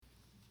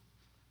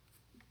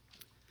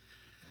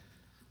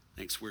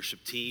Thanks,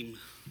 worship team.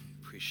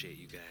 Appreciate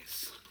you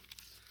guys.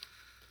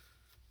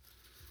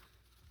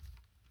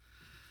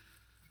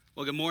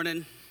 Well, good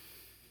morning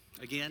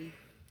again.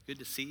 Good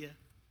to see you.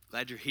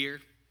 Glad you're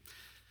here.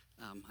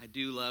 I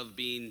do love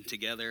being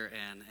together,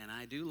 and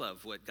I do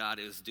love what God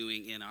is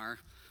doing in our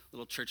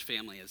little church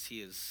family as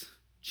He is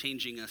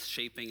changing us,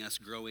 shaping us,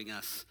 growing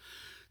us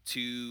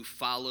to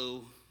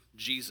follow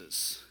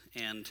Jesus.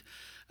 And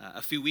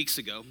a few weeks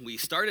ago, we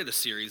started a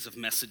series of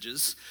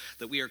messages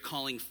that we are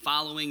calling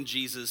Following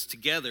Jesus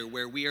Together,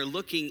 where we are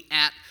looking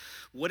at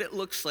what it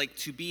looks like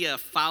to be a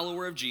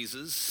follower of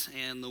Jesus,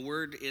 and the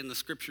word in the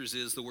scriptures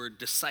is the word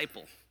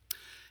disciple.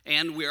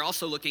 And we're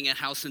also looking at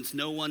how, since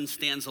no one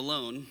stands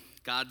alone,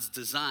 God's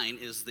design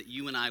is that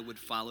you and I would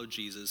follow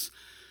Jesus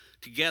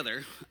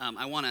together.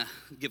 I want to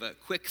give a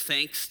quick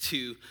thanks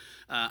to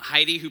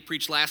Heidi, who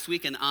preached last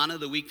week, and Anna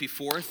the week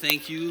before.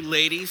 Thank you,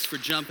 ladies, for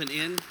jumping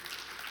in.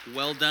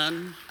 Well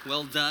done,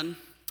 well done.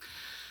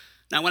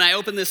 Now, when I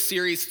opened this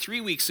series 3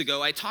 weeks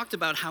ago, I talked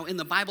about how in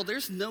the Bible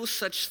there's no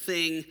such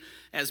thing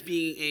as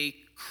being a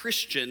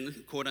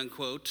Christian, quote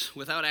unquote,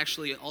 without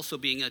actually also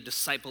being a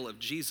disciple of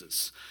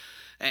Jesus.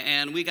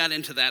 And we got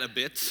into that a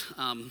bit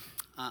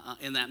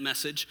in that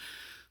message.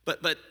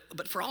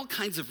 But for all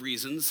kinds of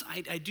reasons,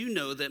 I do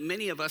know that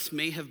many of us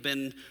may have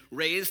been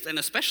raised, and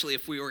especially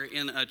if we were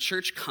in a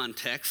church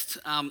context,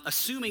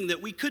 assuming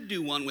that we could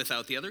do one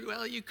without the other.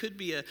 Well, you could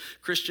be a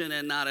Christian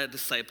and not a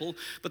disciple,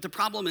 but the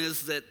problem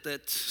is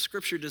that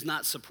Scripture does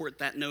not support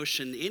that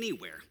notion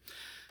anywhere.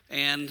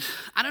 And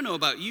I don't know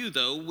about you,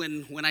 though,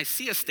 when I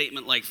see a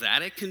statement like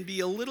that, it can be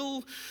a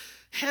little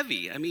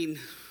heavy. I mean,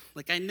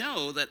 I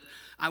know that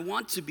I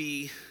want to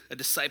be a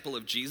disciple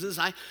of Jesus.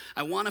 I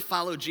want to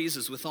follow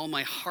Jesus with all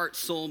my heart,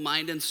 soul,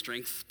 mind, and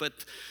strength. But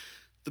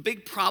the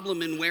big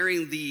problem in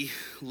wearing the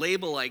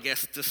label, I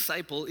guess,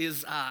 disciple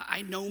is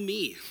I know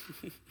me.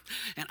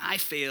 And I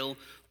fail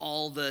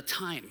all the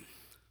time.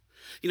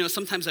 You know,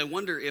 sometimes I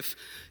wonder if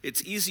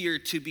it's easier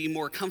to be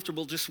more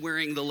comfortable just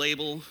wearing the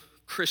label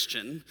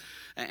Christian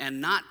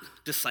and not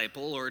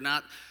disciple, or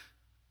not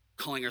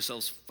calling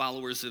ourselves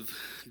followers of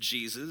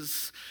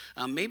Jesus.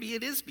 Maybe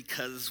it is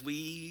because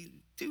we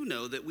do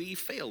know that we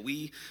fail,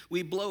 we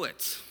blow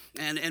it.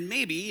 And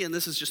maybe, and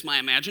this is just my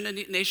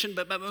imagination,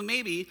 but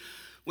maybe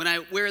when I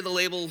wear the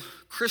label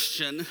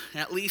Christian,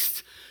 at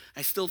least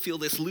I still feel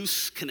this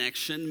loose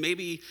connection.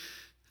 Maybe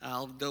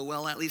I'll go,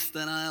 well, at least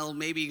then I'll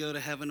maybe go to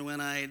heaven when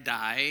I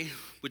die,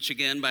 which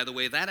again, by the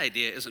way, that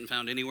idea isn't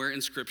found anywhere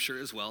in Scripture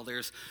as well.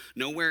 There's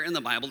nowhere in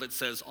the Bible that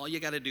says all you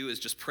got to do is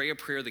just pray a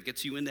prayer that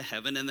gets you into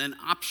heaven, and then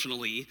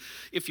optionally,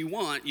 if you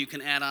want, you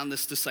can add on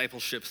this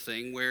discipleship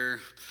thing where,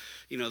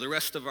 you know, the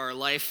rest of our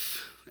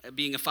life,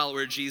 being a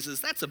follower of Jesus,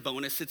 that's a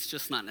bonus. It's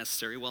just not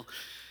necessary. Well,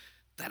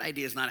 that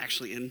idea is not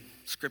actually in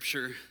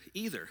Scripture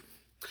either.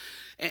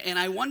 And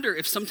I wonder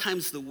if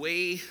sometimes the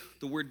way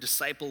the word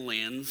disciple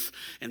lands,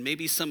 and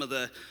maybe some of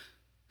the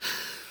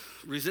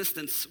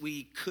resistance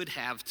we could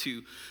have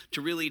to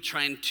really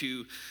trying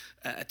to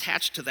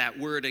attach to that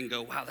word and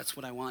go, wow, that's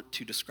what I want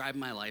to describe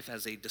my life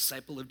as a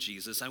disciple of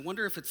Jesus. I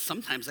wonder if it's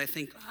sometimes I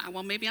think,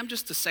 well, maybe I'm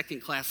just a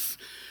second-class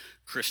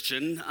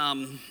Christian,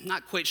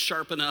 not quite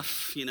sharp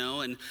enough, you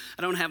know, and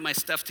I don't have my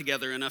stuff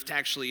together enough to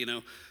actually, you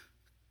know,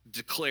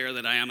 declare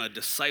that I am a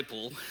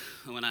disciple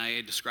when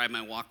I describe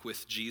my walk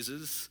with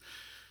Jesus.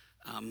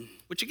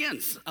 Which again,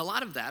 a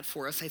lot of that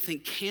for us, I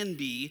think, can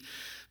be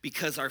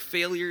because our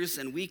failures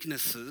and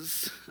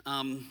weaknesses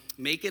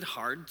make it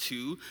hard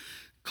to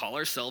call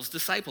ourselves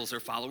disciples or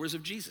followers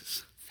of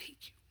Jesus. Thank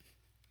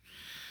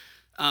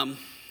you.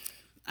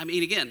 I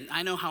mean, again,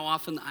 I know how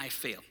often I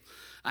fail.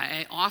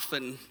 I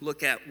often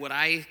look at what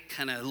I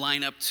kind of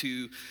line up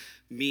to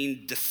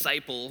mean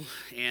disciple,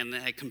 and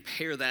I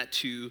compare that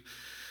to,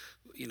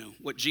 you know,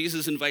 what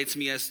Jesus invites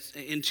me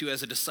into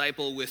as a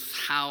disciple with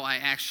how I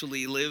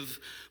actually live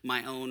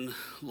my own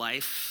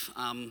life.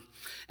 And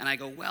I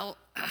go, well,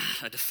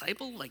 a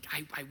disciple?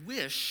 I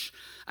wish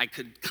I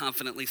could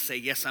confidently say,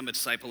 yes, I'm a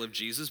disciple of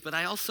Jesus, but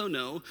I also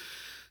know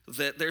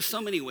that there's so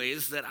many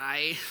ways that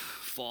I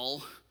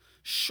fall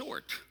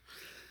short.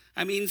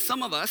 I mean,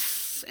 some of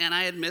us, and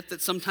I admit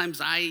that sometimes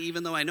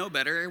even though I know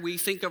better, we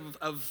think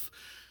of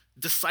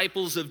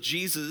disciples of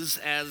Jesus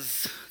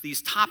as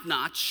these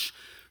top-notch,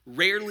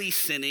 rarely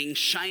sinning,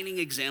 shining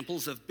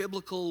examples of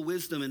biblical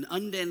wisdom and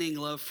unending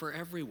love for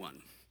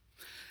everyone.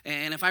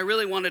 And if I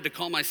really wanted to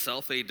call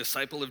myself a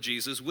disciple of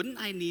Jesus, wouldn't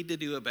I need to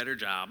do a better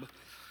job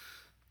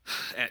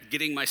at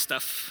getting my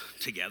stuff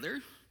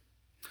together?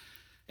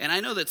 And I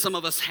know that some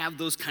of us have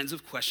those kinds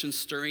of questions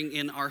stirring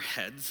in our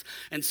heads.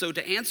 And so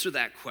to answer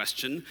that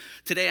question,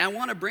 today I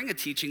want to bring a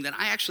teaching that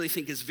I actually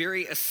think is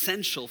very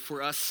essential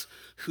for us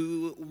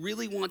who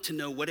really want to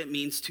know what it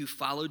means to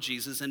follow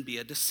Jesus and be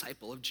a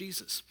disciple of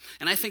Jesus.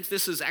 And I think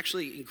this is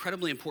actually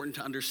incredibly important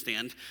to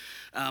understand.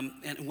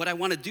 And what I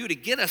want to do to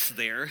get us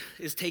there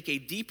is take a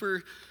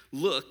deeper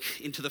look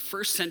into the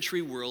first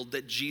century world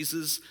that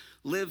Jesus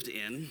lived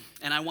in,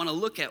 and I want to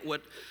look at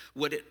what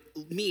it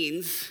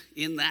means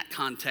in that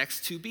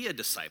context to be a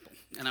disciple.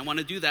 And I want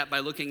to do that by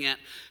looking at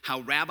how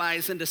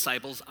rabbis and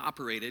disciples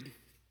operated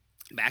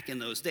back in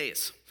those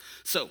days.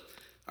 So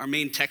our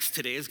main text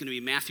today is going to be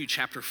Matthew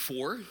chapter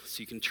 4, so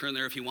you can turn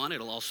there if you want.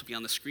 It'll also be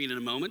on the screen in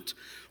a moment.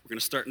 We're going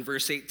to start in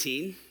verse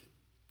 18.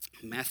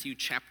 Matthew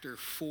chapter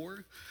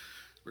 4,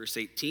 verse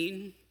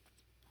 18.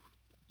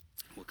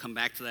 We'll come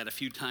back to that a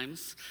few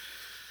times.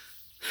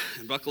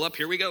 And buckle up,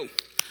 here we go.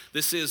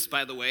 This is,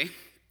 by the way,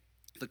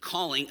 the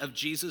calling of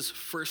Jesus'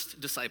 first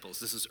disciples.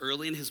 This is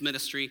early in his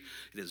ministry.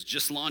 It is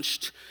just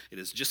launched. It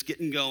is just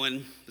getting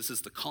going. This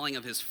is the calling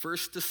of his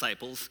first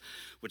disciples,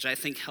 which I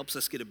think helps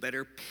us get a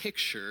better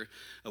picture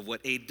of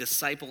what a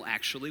disciple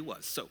actually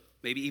was. So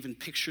maybe even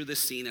picture this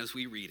scene as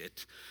we read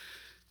it.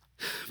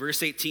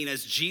 Verse 18,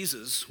 as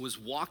Jesus was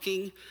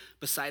walking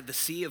beside the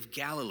Sea of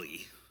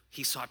Galilee,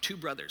 he saw two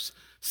brothers,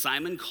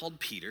 Simon called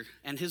Peter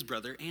and his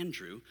brother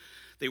Andrew.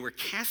 They were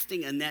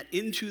casting a net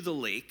into the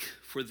lake,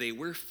 for they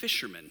were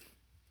fishermen.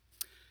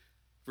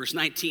 Verse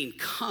 19,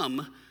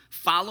 come,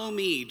 follow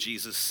me,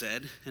 Jesus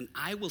said, and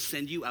I will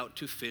send you out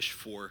to fish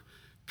for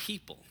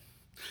people.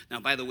 Now,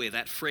 by the way,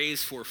 that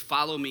phrase for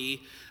follow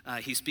me,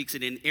 he speaks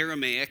it in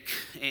Aramaic,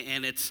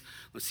 and it's,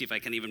 let's see if I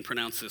can even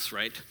pronounce this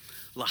right,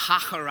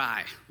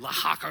 lahacharai,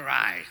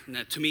 lahacharai.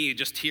 Now, to me,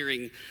 just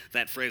hearing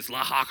that phrase,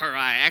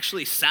 lahacharai,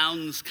 actually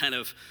sounds kind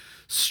of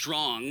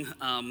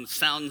strong,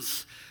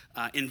 sounds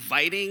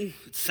inviting.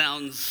 It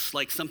sounds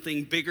like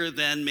something bigger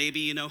than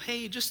maybe,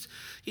 hey, just,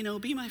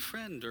 be my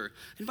friend or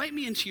invite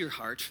me into your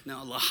heart.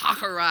 Now,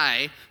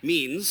 lahacharai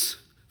means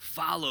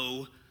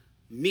follow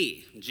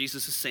me. And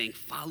Jesus is saying,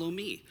 follow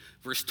me.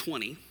 Verse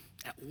 20,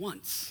 at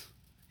once.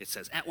 It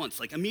says, at once,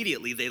 like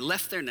immediately they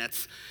left their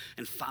nets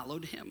and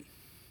followed him.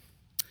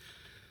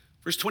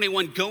 Verse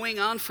 21, going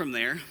on from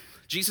there,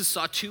 Jesus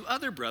saw two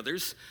other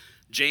brothers,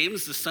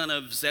 James, the son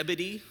of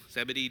Zebedee.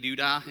 Zebedee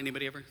Doodah.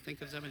 Anybody ever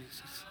think of Zebedee?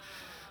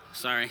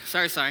 Sorry.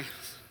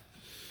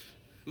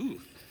 Ooh,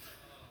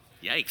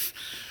 yikes.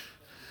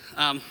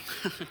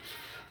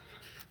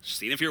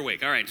 Seeing if you're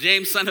awake. All right,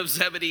 James, son of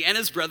Zebedee, and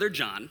his brother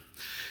John,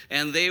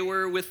 and they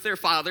were with their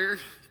father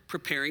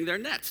preparing their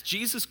nets.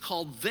 Jesus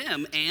called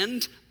them,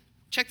 and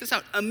check this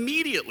out,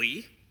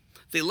 immediately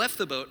they left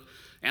the boat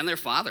and their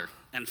father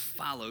and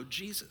followed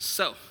Jesus.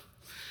 So,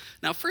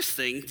 now first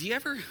thing, do you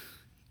ever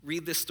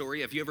read this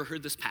story? Have you ever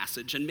heard this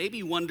passage and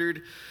maybe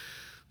wondered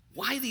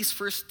why these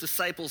first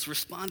disciples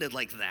responded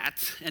like that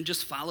and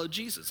just followed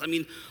Jesus? I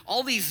mean,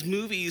 all these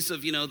movies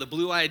of, the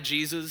blue-eyed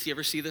Jesus, you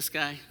ever see this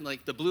guy?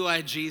 Like the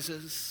blue-eyed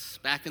Jesus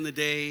back in the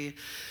day,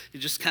 it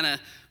just kind of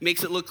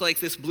makes it look like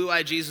this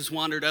blue-eyed Jesus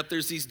wandered up.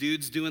 There's these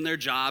dudes doing their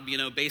job,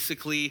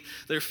 basically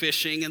they're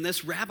fishing, and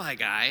this rabbi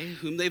guy,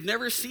 whom they've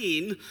never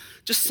seen,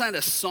 just kind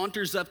of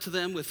saunters up to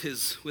them with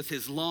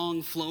his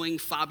long, flowing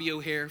Fabio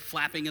hair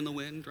flapping in the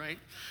wind, right?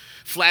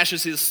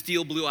 Flashes his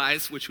steel blue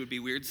eyes, which would be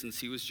weird since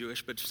he was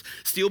Jewish, but just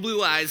steel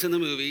blue eyes in the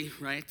movie,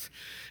 right?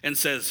 And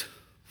says,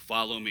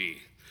 follow me.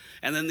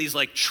 And then these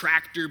like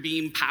tractor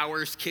beam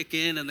powers kick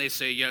in and they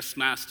say, yes,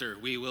 master,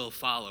 we will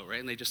follow, right?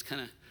 And they just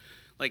kind of,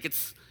 like it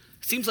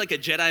seems like a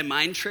Jedi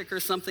mind trick or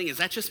something. Is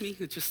that just me?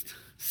 It just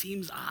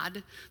seems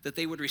odd that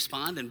they would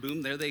respond and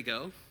boom, there they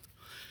go.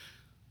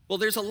 Well,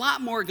 there's a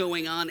lot more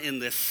going on in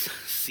this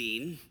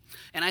scene.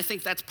 And I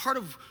think that's part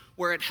of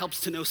where it helps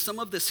to know some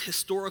of this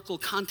historical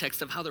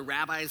context of how the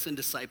rabbis and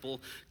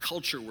disciple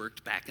culture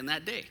worked back in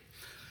that day.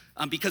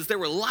 Because there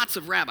were lots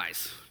of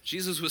rabbis.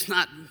 Jesus was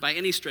not by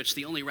any stretch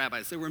the only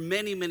rabbis. There were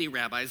many, many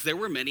rabbis. There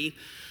were many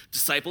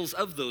disciples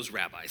of those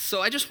rabbis.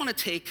 So I just want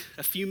to take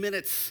a few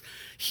minutes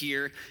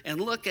here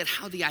and look at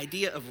how the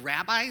idea of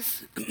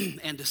rabbis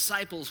and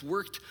disciples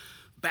worked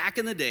back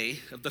in the day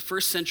of the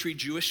first century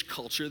Jewish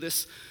culture,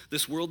 this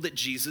world that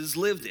Jesus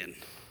lived in.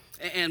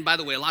 And by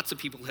the way, lots of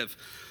people have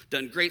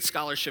done great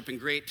scholarship and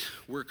great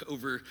work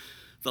over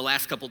the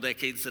last couple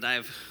decades that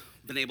I've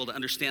been able to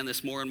understand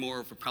this more and more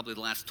over probably the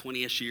last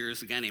 20-ish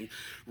years. A guy named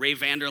Ray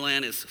Vander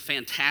Laan is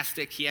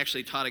fantastic. He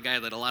actually taught a guy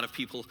that a lot of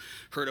people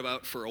heard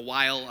about for a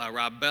while.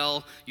 Rob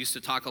Bell used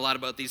to talk a lot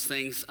about these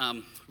things.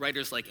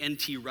 Writers like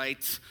N.T.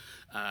 Wright,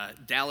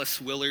 Dallas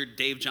Willard,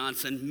 Dave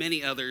Johnson,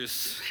 many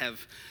others have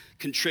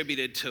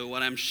contributed to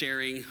what I'm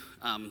sharing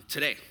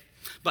today.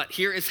 But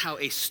here is how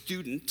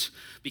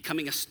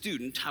becoming a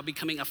student, how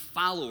becoming a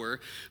follower,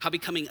 how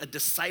becoming a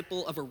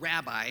disciple of a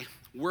rabbi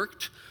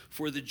worked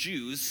for the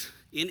Jews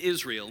in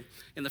Israel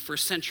in the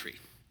first century.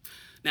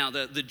 Now,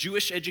 the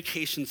Jewish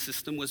education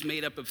system was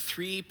made up of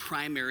three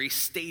primary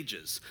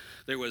stages.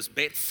 There was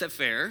Beit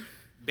Sefer,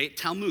 Beit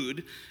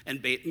Talmud,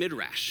 and Beit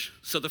Midrash.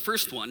 So the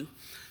first one,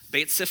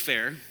 Beit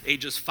Sefer,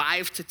 ages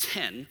 5 to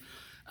 10,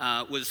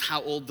 was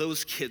how old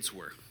those kids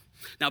were.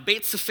 Now,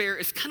 Beit Sefer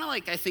is kind of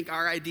like, I think,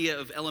 our idea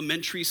of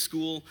elementary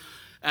school,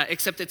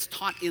 except it's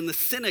taught in the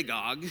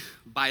synagogue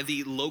by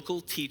the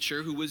local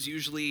teacher who was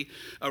usually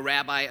a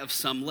rabbi of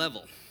some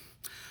level.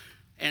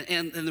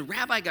 And the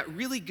rabbi got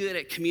really good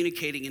at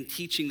communicating and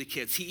teaching the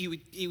kids.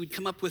 He would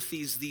come up with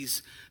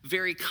these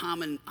very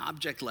common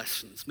object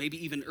lessons,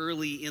 maybe even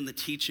early in the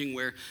teaching,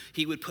 where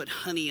he would put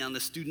honey on the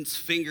students'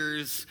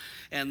 fingers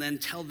and then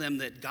tell them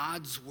that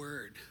God's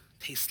word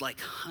tastes like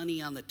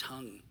honey on the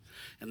tongue.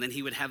 And then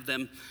he would have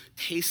them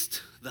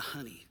taste the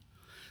honey.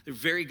 They're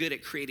very good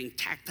at creating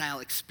tactile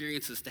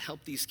experiences to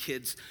help these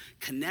kids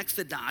connect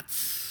the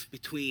dots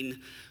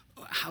between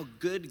how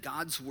good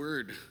God's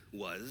word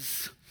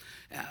was,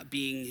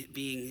 being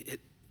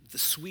the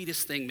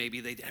sweetest thing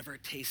maybe they'd ever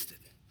tasted.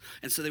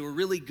 And so they were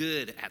really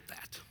good at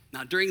that.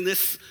 Now, during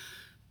this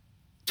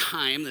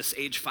time, this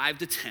age 5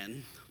 to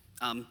 10,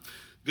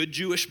 good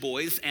Jewish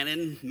boys, and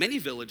in many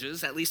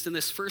villages, at least in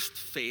this first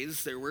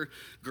phase, there were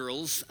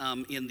girls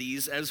in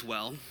these as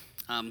well.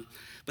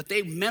 But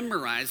they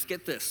memorized,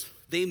 get this,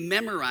 they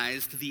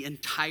memorized the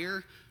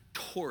entire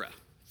Torah.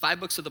 5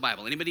 books of the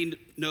Bible. Anybody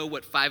know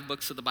what 5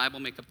 books of the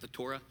Bible make up the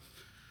Torah?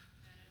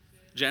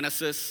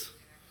 Genesis,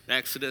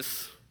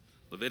 Exodus,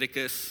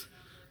 Leviticus,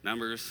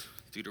 Numbers,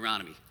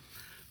 Deuteronomy.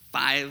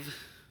 5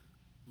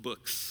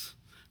 books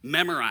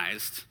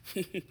memorized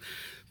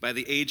by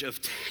the age of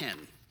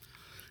 10.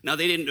 Now,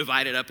 they didn't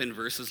divide it up in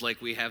verses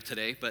like we have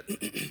today, but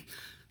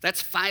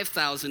that's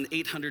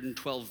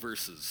 5,812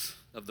 verses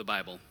of the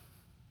Bible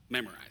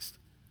memorized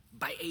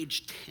by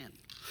age 10.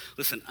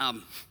 Listen,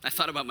 I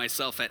thought about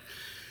myself at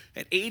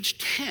age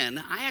 10,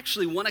 I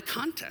actually won a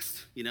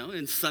contest,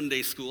 in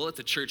Sunday school at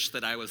the church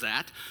that I was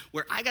at,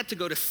 where I got to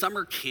go to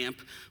summer camp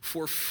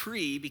for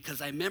free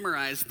because I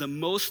memorized the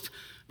most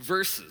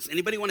verses.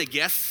 Anybody want to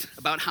guess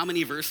about how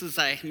many verses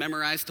I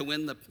memorized to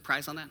win the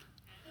prize on that?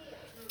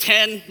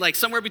 10, like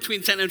somewhere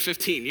between 10 and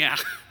 15, yeah.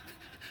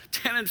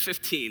 10 and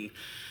 15.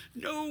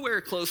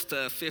 Nowhere close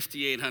to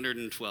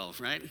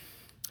 5,812, right?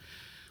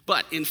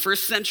 But in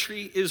first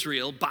century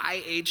Israel,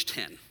 by age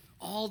 10,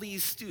 all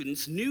these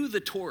students knew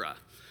the Torah.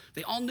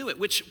 They all knew it,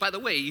 which, by the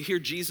way, you hear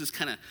Jesus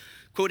kind of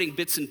quoting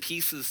bits and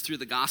pieces through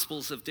the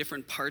Gospels of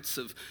different parts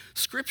of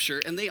Scripture,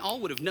 and they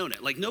all would have known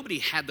it. Like, nobody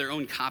had their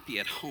own copy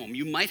at home.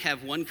 You might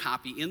have one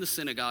copy in the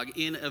synagogue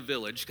in a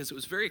village, because it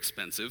was very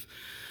expensive.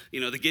 The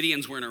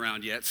Gideons weren't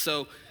around yet,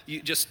 so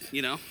you just,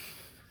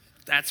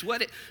 that's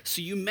what it, so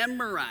you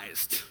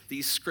memorized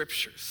these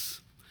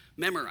Scriptures.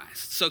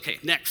 Memorized. So, okay,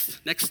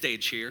 next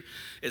stage here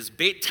is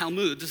Beit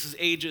Talmud. This is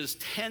ages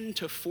 10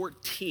 to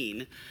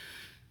 14.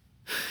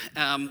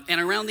 And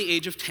around the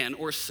age of 10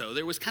 or so,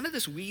 there was kind of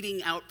this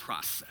weeding out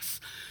process.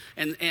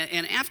 And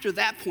after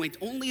that point,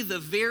 only the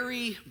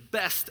very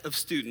best of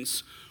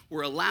students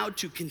were allowed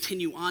to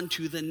continue on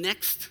to the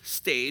next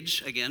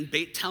stage, again,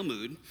 Beit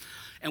Talmud.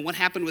 And what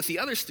happened with the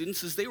other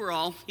students is they were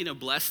all,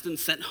 blessed and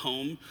sent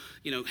home.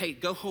 Hey,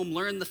 go home,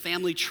 learn the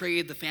family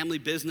trade, the family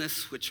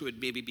business, which would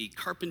maybe be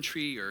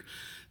carpentry or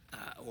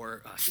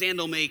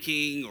sandal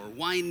making or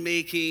wine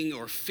making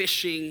or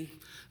fishing.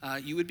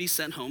 You would be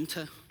sent home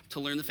to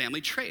learn the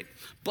family trade.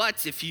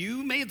 But if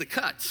you made the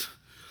cut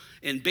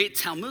in Beit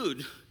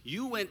Talmud,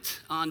 you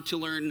went on to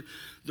learn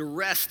the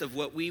rest of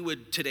what we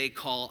would today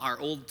call our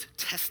Old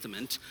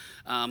Testament,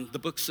 the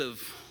books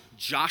of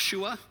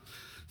Joshua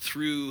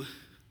through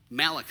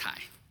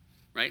Malachi,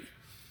 right?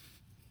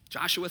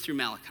 Joshua through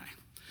Malachi,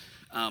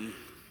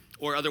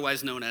 or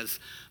otherwise known as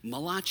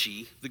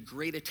Malachi, the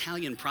great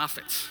Italian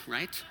prophet,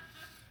 right?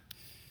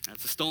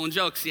 That's a stolen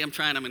joke. See, I'm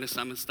going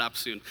to stop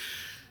soon.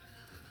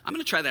 I'm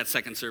going to try that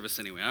second service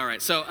anyway. All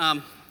right, so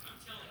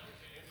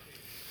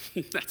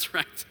that's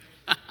right.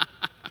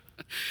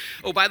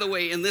 Oh, by the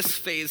way, in this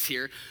phase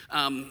here,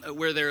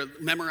 where they're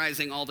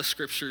memorizing all the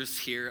scriptures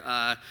here,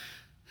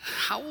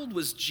 how old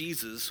was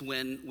Jesus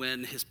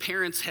when his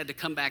parents had to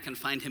come back and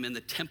find him in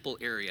the temple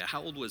area?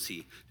 How old was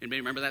he?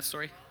 Anybody remember that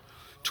story?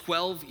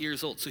 12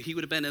 years old. So he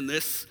would have been in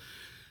this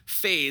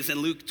phase,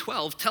 and Luke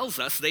 12 tells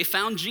us they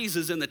found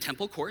Jesus in the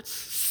temple courts,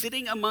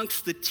 sitting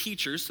amongst the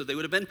teachers, so they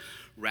would have been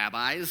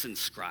rabbis and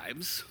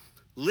scribes,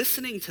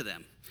 listening to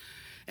them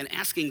and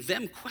asking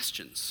them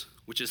questions,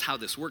 which is how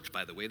this worked,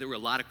 by the way. There were a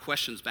lot of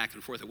questions back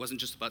and forth. It wasn't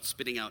just about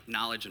spitting out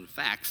knowledge and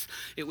facts.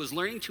 It was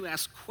learning to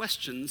ask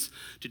questions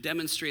to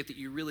demonstrate that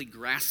you really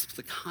grasped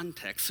the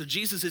context. So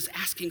Jesus is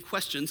asking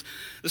questions.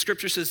 The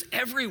scripture says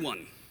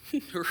everyone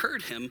who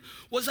heard him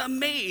was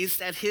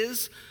amazed at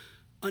his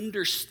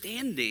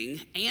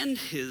understanding and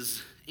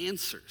his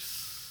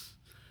answers.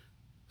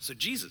 So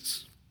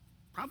Jesus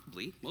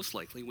probably, most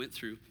likely, went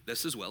through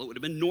this as well. It would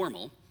have been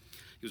normal.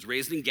 He was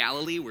raised in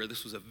Galilee, where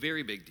this was a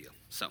very big deal.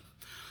 So,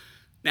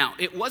 now,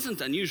 it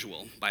wasn't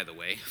unusual, by the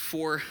way,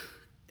 for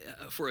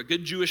a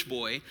good Jewish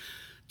boy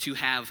to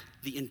have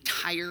the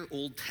entire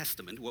Old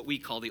Testament, what we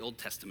call the Old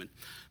Testament,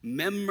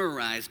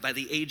 memorized by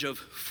the age of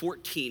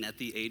 14 at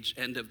the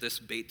end of this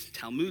Beit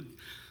Talmud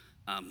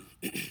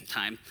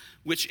time,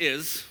 which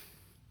is,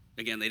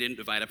 again, they didn't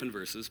divide up in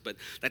verses, but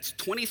that's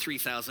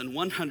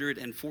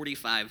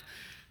 23,145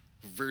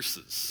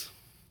 verses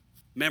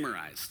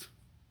memorized.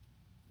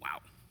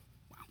 Wow.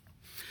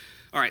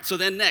 All right, so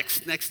then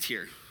next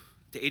here,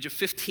 the age of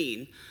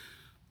 15,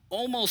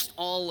 almost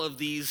all of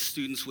these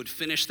students would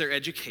finish their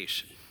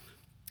education.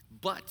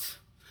 But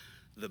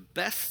the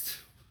best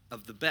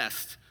of the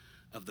best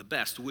of the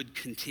best would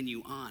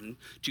continue on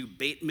to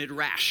Beit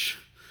Midrash,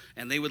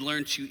 and they would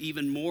learn to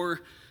even more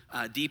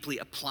deeply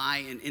apply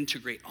and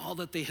integrate all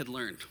that they had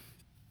learned.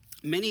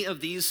 Many of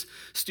these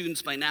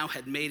students by now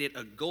had made it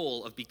a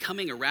goal of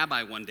becoming a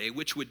rabbi one day,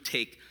 which would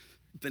take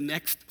the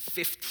next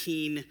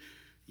 15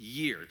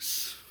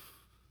 years.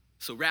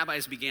 So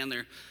rabbis began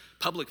their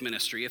public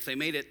ministry if they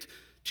made it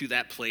to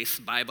that place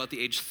by about the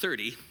age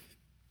 30.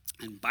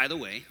 And by the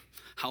way,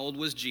 how old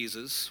was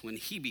Jesus when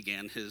he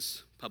began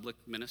his public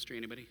ministry?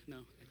 Anybody? No?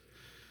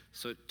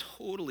 So it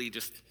totally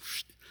just,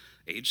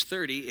 age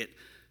 30, it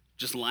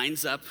just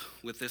lines up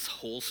with this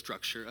whole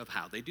structure of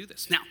how they do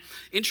this. Now,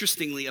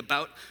 interestingly,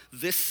 about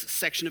this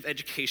section of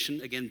education,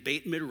 again,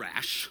 Beit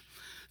Midrash,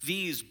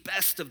 these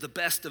best of the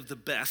best of the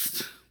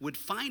best would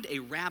find a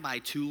rabbi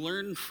to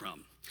learn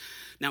from.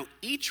 Now,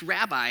 each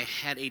rabbi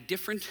had a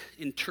different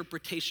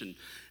interpretation,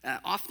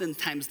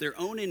 oftentimes their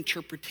own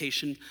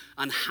interpretation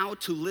on how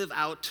to live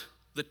out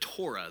the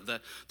Torah,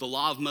 the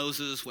law of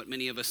Moses. What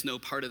many of us know,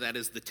 part of that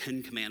is the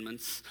Ten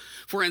Commandments.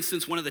 For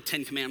instance, one of the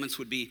Ten Commandments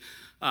would be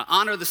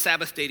honor the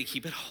Sabbath day to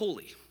keep it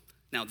holy.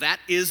 Now, that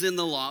is in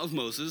the law of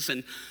Moses,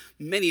 and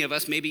many of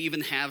us maybe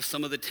even have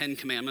some of the Ten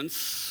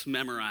Commandments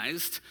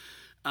memorized.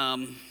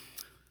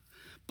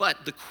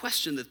 But the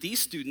question that these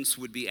students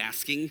would be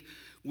asking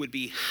would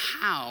be,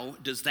 how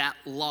does that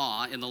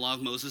law in the law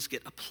of Moses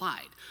get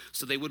applied?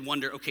 So they would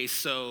wonder, okay,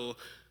 so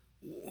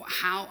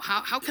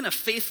how can a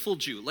faithful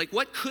Jew, like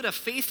what could a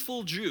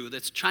faithful Jew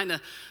that's trying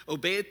to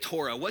obey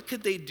Torah, what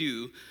could they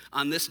do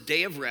on this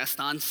day of rest,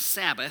 on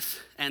Sabbath,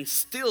 and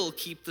still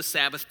keep the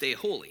Sabbath day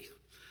holy,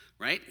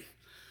 right?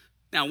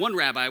 Now, one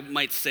rabbi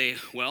might say,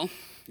 well,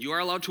 you are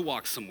allowed to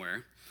walk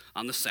somewhere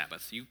on the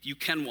Sabbath. You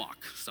can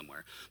walk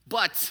somewhere.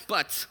 But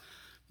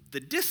the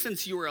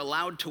distance you are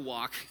allowed to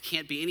walk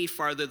can't be any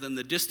farther than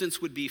the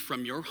distance would be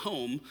from your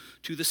home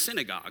to the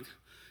synagogue.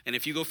 And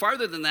if you go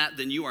farther than that,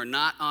 then you are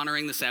not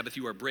honoring the Sabbath.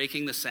 You are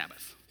breaking the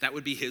Sabbath. That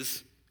would be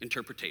his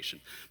interpretation.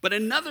 But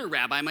another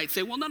rabbi might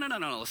say, well, no.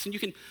 Listen,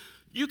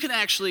 you can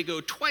actually go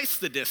twice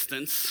the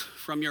distance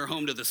from your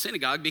home to the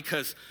synagogue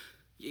because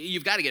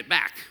you've got to get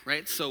back,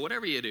 right? So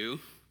whatever you do,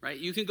 right,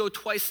 you can go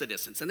twice the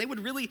distance. And they would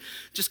really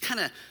just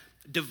kind of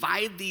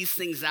divide these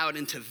things out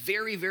into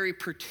very, very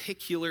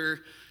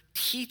particular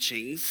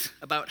teachings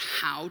about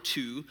how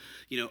to,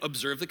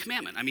 observe the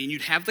commandment. I mean,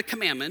 you'd have the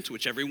commandment,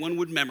 which everyone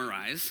would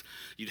memorize.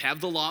 You'd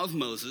have the law of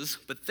Moses.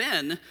 But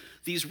then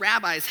these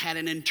rabbis had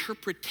an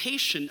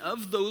interpretation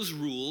of those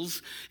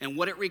rules and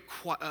what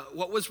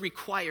was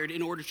required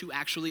in order to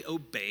actually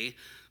obey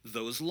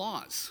those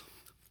laws.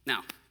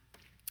 Now,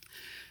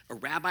 a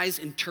rabbi's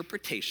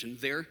interpretation,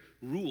 their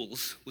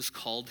rules, was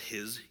called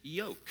his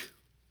yoke.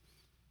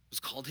 It was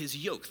called his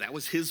yoke. That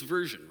was his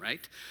version,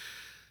 right?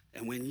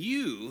 And when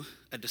you,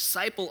 a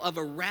disciple of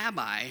a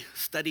rabbi,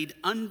 studied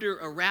under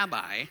a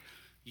rabbi,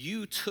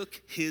 you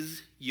took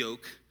his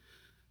yoke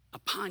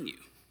upon you.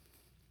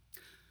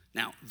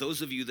 Now,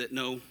 those of you that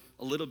know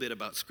a little bit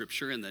about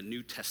Scripture in the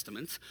New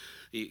Testament,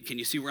 can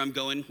you see where I'm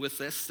going with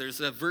this? There's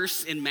a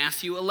verse in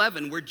Matthew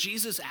 11 where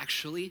Jesus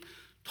actually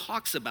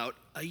talks about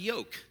a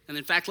yoke. And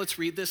in fact, let's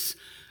read this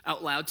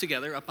out loud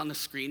together up on the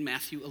screen,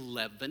 Matthew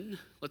 11.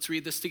 Let's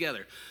read this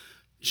together.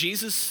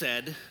 Jesus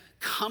said,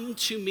 "Come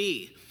to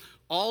me,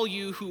 all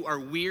you who are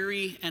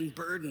weary and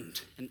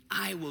burdened, and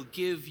I will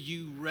give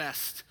you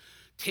rest.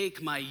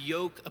 Take my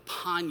yoke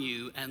upon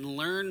you and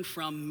learn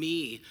from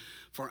me,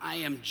 for I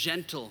am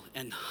gentle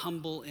and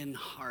humble in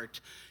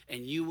heart,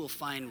 and you will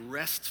find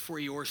rest for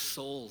your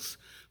souls.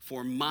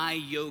 For my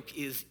yoke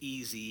is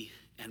easy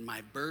and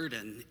my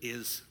burden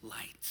is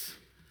light."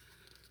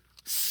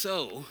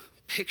 So,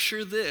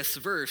 picture this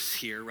verse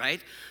here,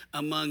 right?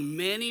 Among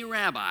many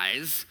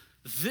rabbis,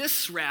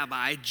 this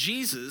rabbi,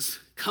 Jesus,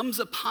 comes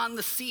upon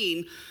the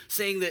scene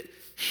saying that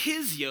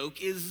his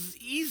yoke is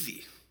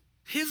easy.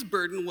 His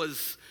burden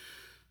was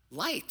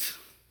light.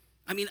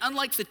 I mean,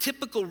 unlike the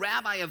typical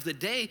rabbi of the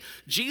day,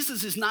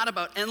 Jesus is not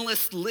about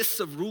endless lists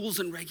of rules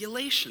and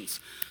regulations.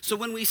 So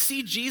when we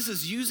see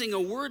Jesus using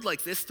a word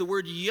like this, the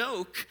word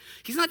yoke,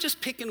 he's not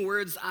just picking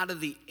words out of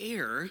the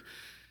air.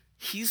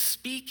 He's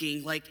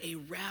speaking like a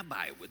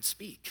rabbi would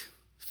speak.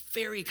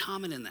 Very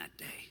common in that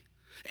day.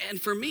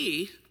 And for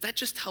me, that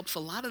just helps a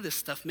lot of this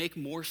stuff make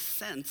more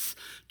sense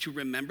to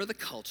remember the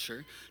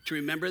culture, to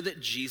remember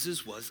that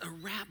Jesus was a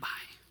rabbi.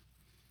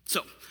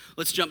 So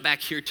let's jump back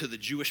here to the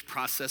Jewish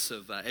process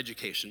of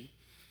education.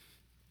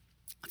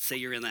 Let's say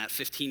you're in that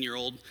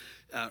 15-year-old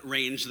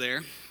range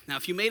there. Now,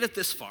 if you made it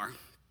this far,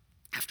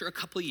 after a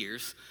couple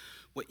years,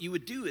 what you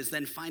would do is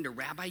then find a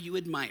rabbi you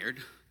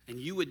admired, and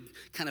you would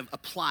kind of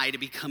apply to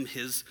become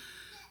his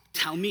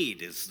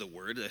Talmid is the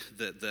word,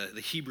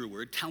 the Hebrew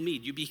word,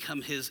 Talmid. You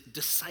become his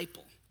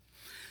disciple.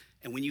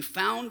 And when you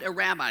found a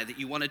rabbi that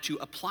you wanted to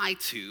apply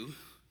to,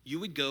 you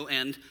would go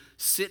and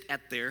sit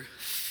at their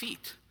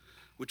feet,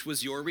 which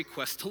was your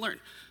request to learn.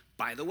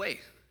 By the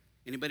way,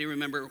 anybody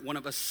remember one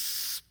of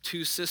us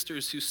two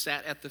sisters who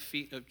sat at the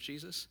feet of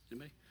Jesus?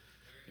 Anybody?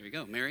 There you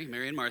go, Mary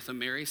and Martha.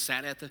 Mary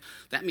sat at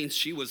that means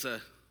she was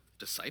a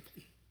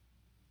disciple.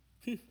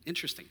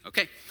 Interesting.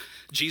 Okay.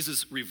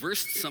 Jesus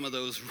reversed some of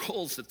those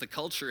roles that the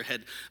culture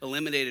had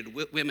eliminated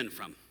women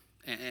from.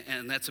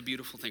 And that's a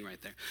beautiful thing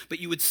right there. But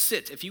you would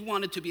sit. If you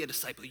wanted to be a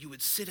disciple, you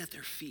would sit at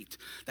their feet.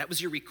 That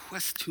was your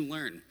request to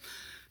learn.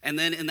 And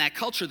then in that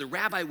culture, the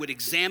rabbi would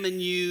examine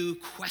you,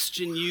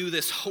 question you,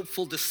 this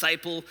hopeful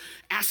disciple,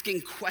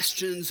 asking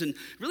questions and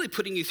really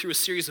putting you through a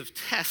series of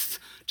tests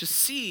to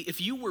see if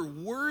you were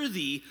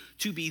worthy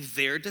to be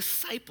their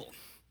disciple.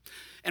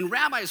 And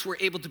rabbis were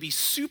able to be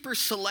super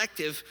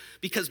selective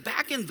because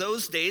back in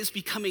those days,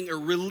 becoming a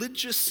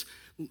religious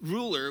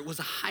ruler was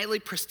a highly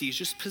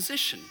prestigious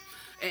position.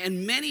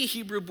 And many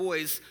Hebrew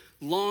boys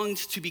longed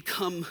to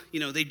become,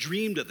 they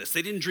dreamed of this.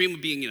 They didn't dream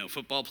of being,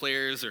 football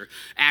players or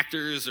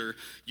actors or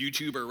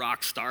YouTube or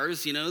rock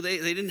stars. They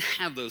didn't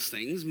have those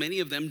things. Many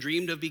of them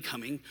dreamed of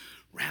becoming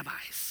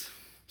rabbis.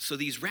 So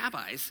these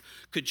rabbis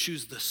could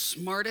choose the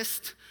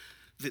smartest,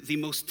 the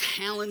most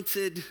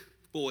talented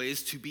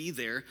boys to be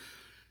their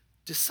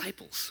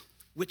disciples,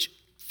 which,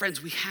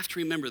 friends, we have to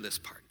remember this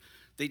part.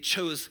 They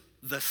chose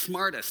the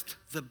smartest,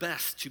 the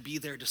best to be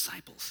their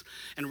disciples.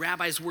 And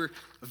rabbis were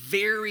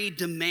very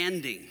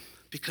demanding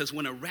because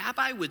when a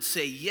rabbi would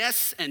say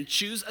yes and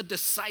choose a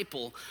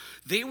disciple,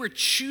 they were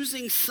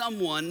choosing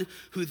someone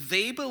who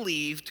they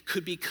believed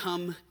could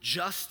become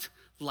just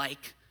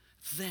like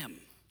them.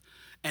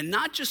 And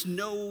not just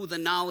know the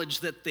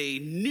knowledge that they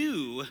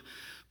knew,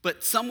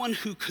 but someone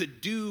who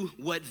could do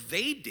what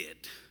they did.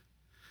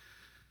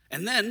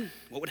 And then,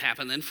 what would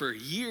happen then for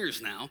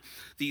years now,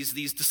 these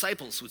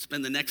disciples would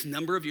spend the next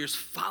number of years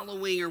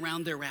following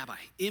around their rabbi,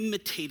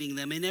 imitating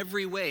them in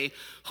every way,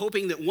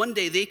 hoping that one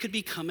day they could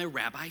become a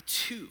rabbi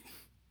too.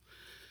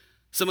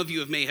 Some of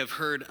you may have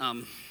heard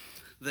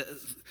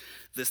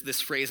this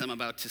phrase I'm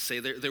about to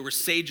say. There were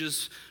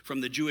sages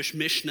from the Jewish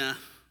Mishnah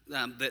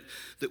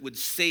that would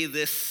say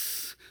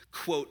this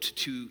quote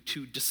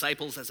to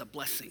disciples as a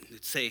blessing.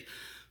 They'd say,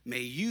 "May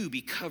you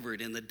be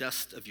covered in the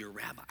dust of your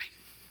rabbi."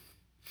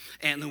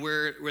 And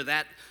where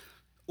that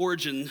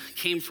origin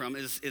came from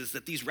is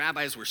that these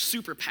rabbis were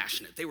super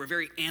passionate. They were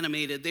very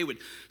animated. They would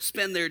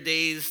spend their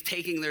days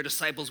taking their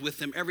disciples with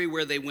them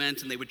everywhere they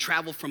went, and they would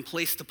travel from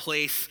place to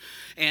place.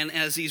 And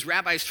as these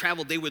rabbis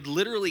traveled, they would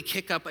literally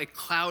kick up a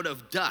cloud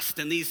of dust.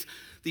 And these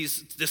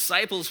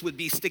disciples would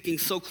be sticking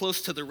so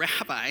close to the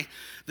rabbi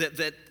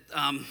that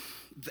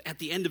at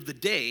the end of the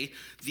day,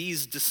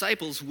 these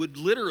disciples would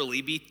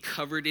literally be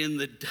covered in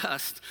the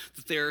dust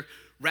that their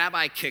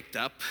rabbi kicked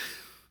up.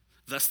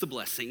 Thus the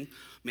blessing,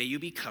 may you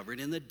be covered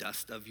in the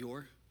dust of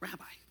your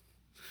rabbi.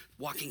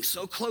 Walking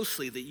so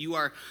closely that you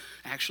are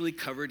actually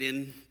covered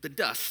in the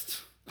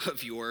dust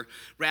of your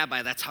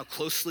rabbi. That's how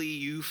closely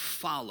you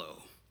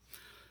follow.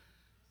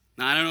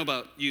 Now, I don't know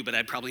about you, but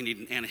I'd probably need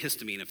an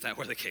antihistamine if that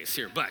were the case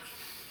here, but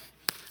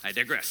I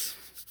digress.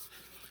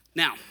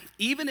 Now,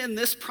 even in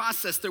this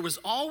process, there was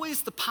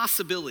always the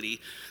possibility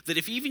that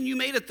if even you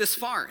made it this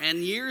far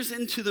and years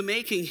into the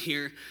making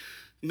here,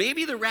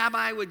 maybe the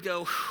rabbi would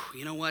go,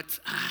 "You know what?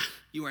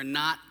 You are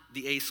not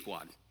the A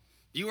squad.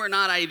 You are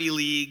not Ivy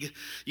League.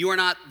 You are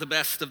not the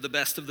best of the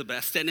best of the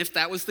best." And if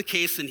that was the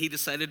case and he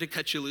decided to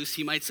cut you loose,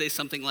 he might say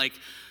something like,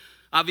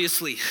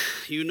 "Obviously,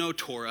 you know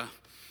Torah.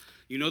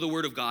 You know the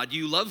Word of God.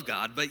 You love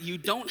God, but you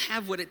don't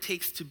have what it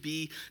takes to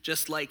be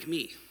just like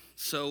me.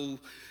 So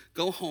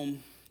go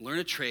home, learn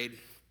a trade,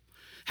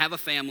 have a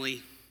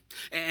family,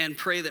 and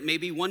pray that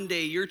maybe one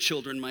day your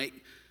children might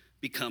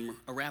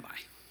become a rabbi,"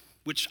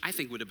 which I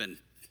think would have been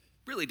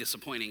really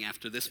disappointing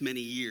after this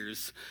many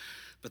years,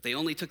 but they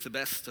only took the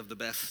best of the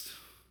best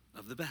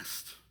of the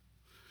best.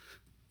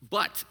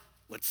 But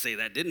let's say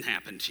that didn't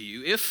happen to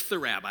you. If the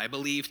rabbi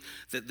believed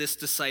that this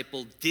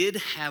disciple did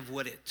have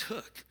what it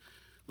took,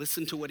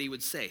 listen to what he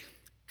would say.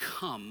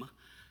 "Come,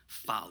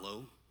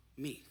 follow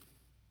me.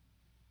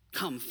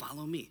 Come,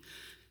 follow me."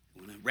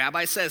 When a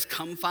rabbi says,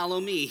 "Come,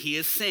 follow me," he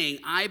is saying,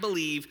 I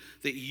believe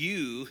that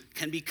you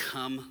can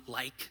become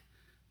like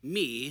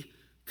me.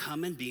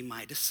 Come and be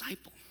my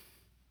disciple.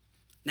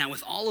 Now,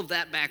 with all of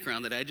that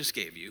background that I just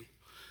gave you,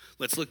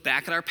 let's look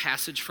back at our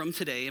passage from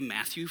today in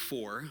Matthew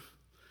 4.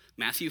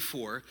 Matthew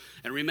 4.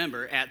 And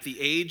remember, at the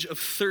age of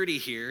 30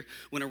 here,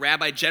 when a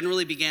rabbi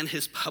generally began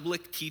his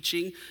public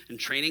teaching and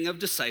training of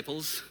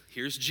disciples,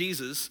 here's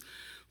Jesus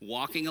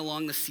walking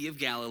along the Sea of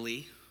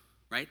Galilee,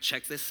 right?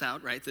 Check this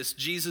out, right? This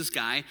Jesus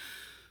guy,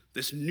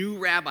 this new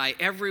rabbi,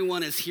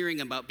 everyone is hearing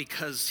about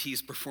because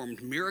he's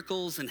performed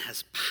miracles and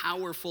has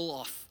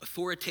powerful,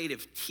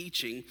 authoritative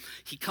teaching.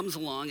 He comes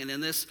along, and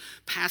in this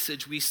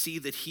passage, we see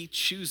that he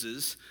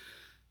chooses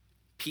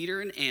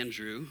Peter and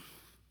Andrew,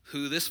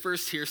 who this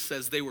verse here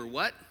says they were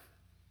what?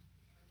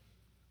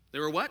 They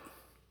were what?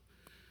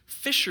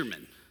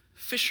 Fishermen.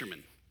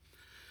 Fishermen.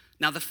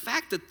 Now, the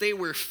fact that they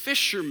were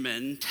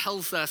fishermen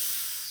tells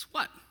us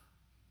what?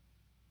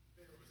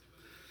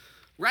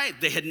 Right,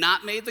 they had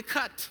not made the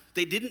cut.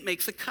 They didn't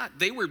make the cut.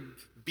 They were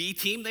B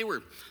team, they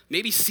were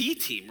maybe C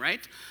team,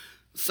 right?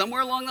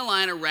 Somewhere along the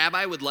line, a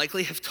rabbi would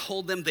likely have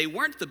told them they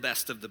weren't the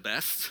best of the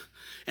best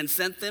and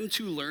sent them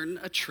to learn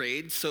a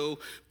trade. So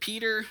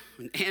Peter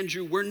and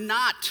Andrew were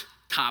not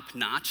top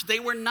notch. They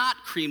were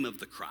not cream of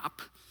the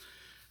crop.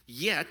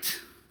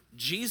 Yet,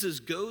 Jesus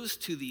goes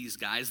to these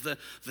guys, the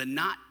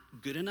not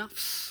good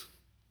enoughs,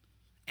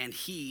 and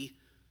he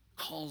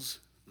calls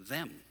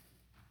them.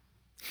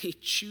 He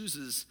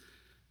chooses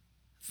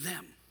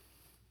them.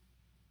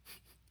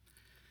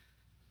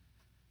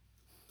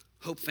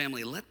 Hope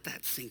family, let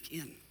that sink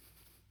in.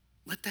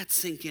 Let that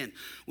sink in.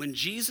 When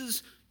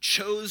Jesus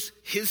chose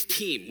his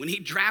team, when he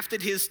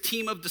drafted his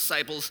team of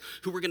disciples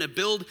who were going to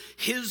build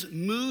his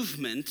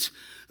movement,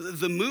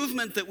 the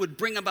movement that would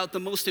bring about the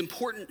most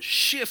important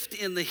shift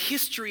in the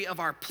history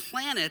of our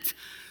planet,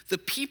 the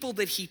people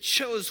that he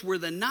chose were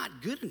the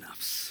not good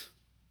enoughs.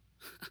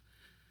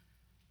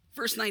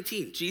 Verse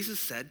 19, Jesus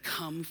said,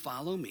 "Come,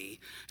 follow me,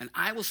 and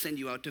I will send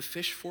you out to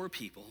fish for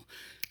people."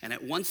 And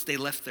at once they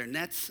left their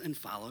nets and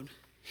followed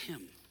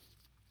him.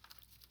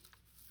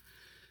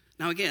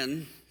 Now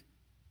again,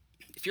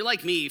 if you're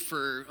like me,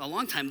 for a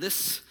long time,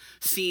 this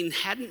scene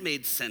hadn't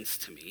made sense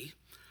to me.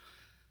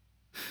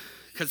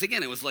 Because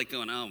again, it was like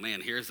going, oh man,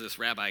 here's this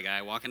rabbi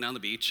guy walking down the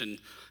beach. And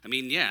I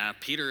mean, yeah,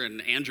 Peter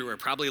and Andrew are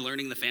probably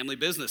learning the family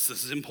business.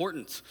 This is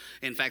important.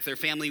 In fact, their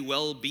family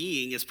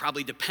well-being is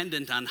probably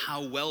dependent on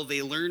how well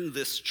they learn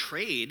this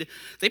trade.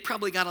 They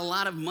probably got a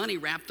lot of money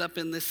wrapped up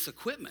in this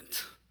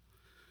equipment.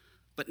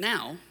 But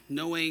now,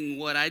 knowing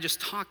what I just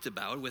talked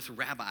about with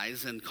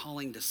rabbis and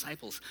calling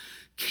disciples,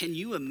 can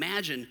you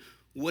imagine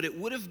what it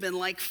would have been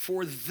like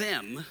for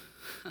them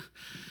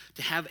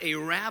to have a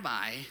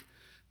rabbi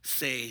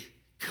say,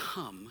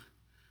 "Come,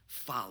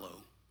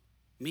 follow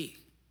me.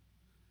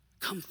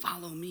 Come,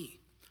 follow me."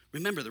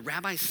 Remember, the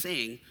rabbi's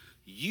saying,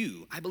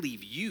 I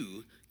believe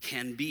you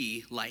can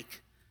be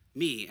like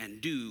me and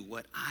do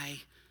what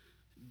I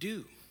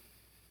do.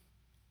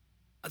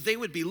 They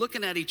would be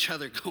looking at each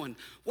other going,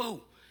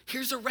 whoa,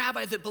 here's a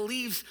rabbi that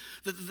believes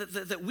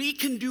that we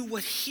can do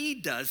what he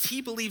does.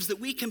 He believes that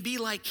we can be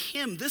like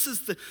him. This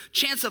is the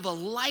chance of a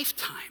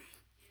lifetime.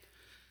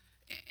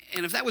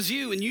 And if that was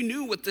you and you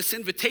knew what this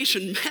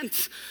invitation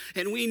meant,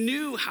 and we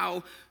knew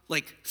how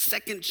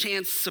second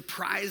chance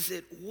surprise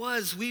it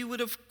was, we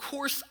would of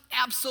course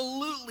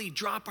absolutely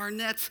drop our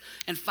nets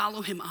and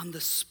follow him on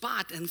the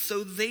spot. And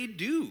so they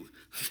do,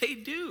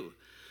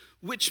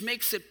 which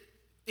makes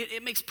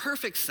it makes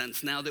perfect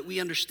sense now that we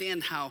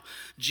understand how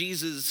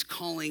Jesus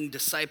calling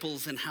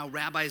disciples and how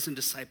rabbis and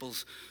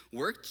disciples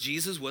worked.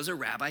 Jesus was a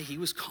rabbi. He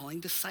was calling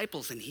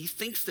disciples, and he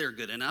thinks they're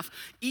good enough,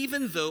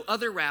 even though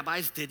other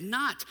rabbis did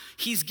not.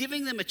 He's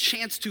giving them a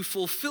chance to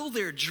fulfill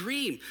their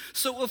dream.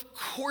 So of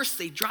course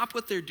they drop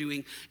what they're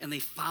doing and they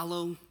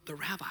follow the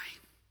rabbi.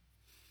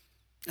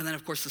 And then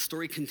of course the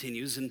story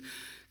continues and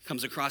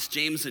comes across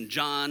James and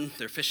John.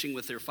 They're fishing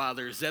with their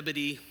father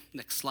Zebedee.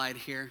 Next slide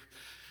here.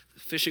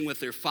 Fishing with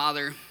their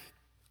father.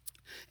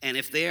 And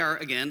if they are,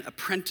 again,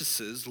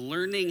 apprentices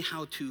learning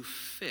how to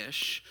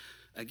fish,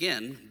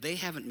 again, they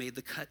haven't made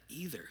the cut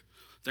either.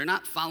 They're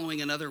not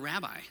following another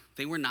rabbi.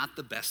 They were not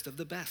the best of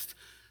the best.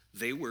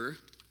 They were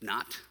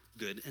not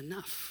good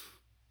enough.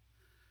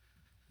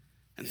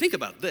 And think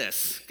about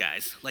this,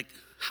 guys.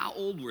 How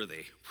old were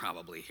they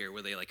probably here?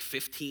 Were they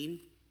 15,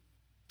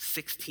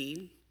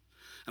 16?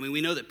 I mean,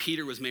 we know that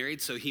Peter was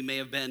married, so he may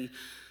have been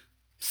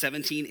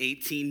 17,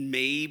 18,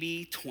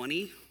 maybe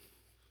 20.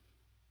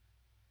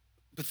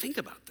 But think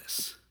about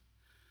this.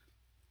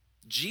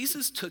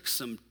 Jesus took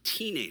some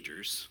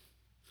teenagers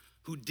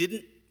who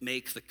didn't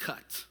make the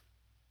cut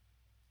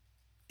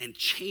and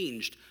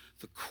changed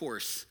the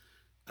course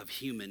of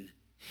human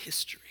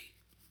history.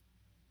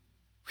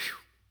 Whew.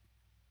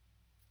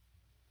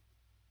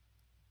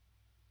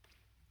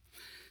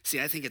 See,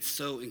 I think it's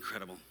so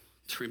incredible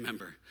to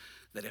remember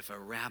that if a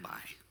rabbi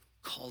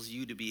calls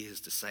you to be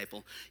his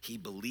disciple, he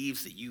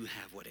believes that you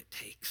have what it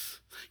takes.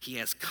 He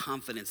has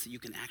confidence that you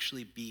can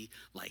actually be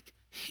like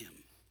him.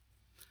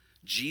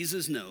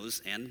 Jesus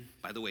knows, and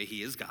by the way,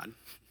 he is God.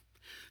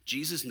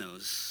 Jesus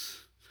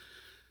knows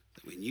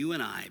that when you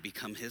and I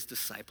become his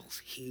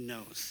disciples, he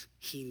knows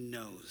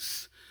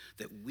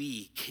that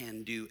we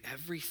can do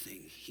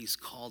everything he's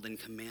called and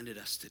commanded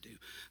us to do.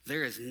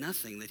 There is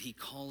nothing that he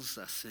calls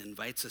us and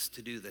invites us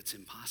to do that's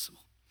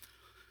impossible.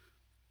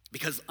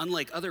 Because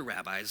unlike other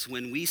rabbis,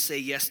 when we say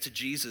yes to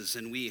Jesus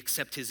and we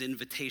accept his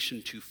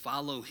invitation to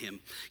follow him,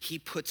 he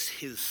puts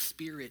his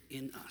spirit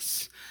in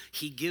us.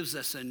 He gives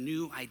us a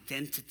new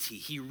identity.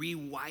 He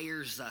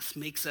rewires us,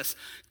 makes us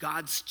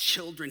God's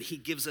children. He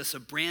gives us a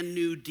brand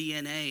new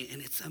DNA.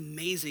 And it's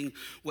amazing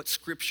what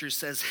scripture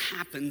says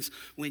happens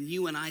when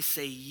you and I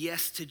say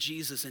yes to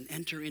Jesus and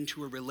enter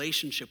into a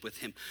relationship with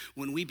him,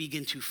 when we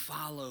begin to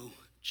follow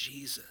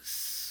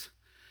Jesus.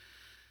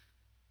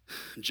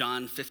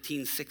 John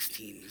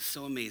 15:16 is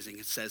so amazing.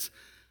 It says,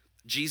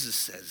 Jesus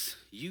says,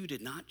 "You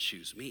did not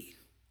choose me.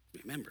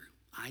 Remember,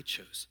 I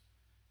chose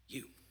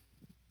you.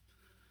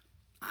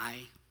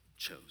 I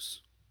chose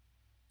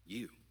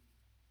you,"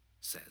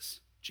 says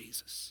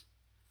Jesus.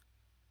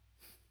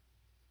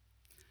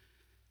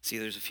 See,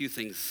 there's a few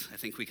things I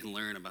think we can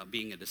learn about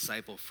being a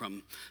disciple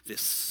from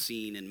this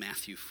scene in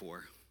Matthew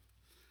 4.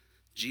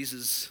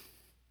 Jesus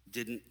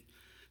didn't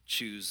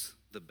choose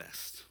the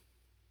best.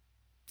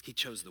 He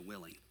chose the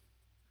willing.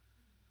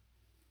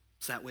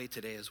 It's that way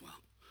today as well.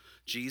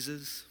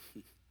 Jesus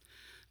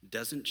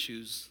doesn't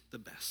choose the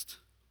best.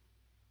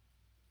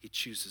 He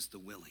chooses the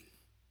willing.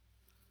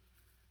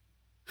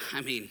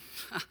 I mean,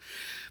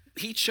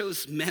 he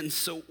chose men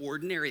so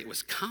ordinary it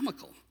was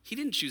comical. He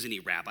didn't choose any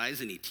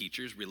rabbis, any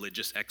teachers,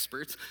 religious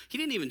experts. He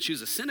didn't even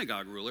choose a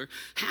synagogue ruler.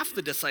 Half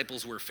the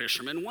disciples were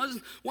fishermen.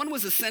 One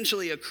was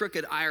essentially a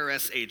crooked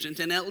IRS agent,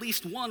 and at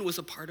least one was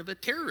a part of a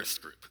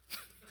terrorist group.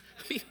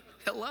 I mean,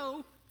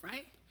 hello,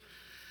 right?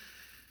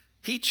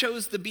 He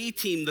chose the B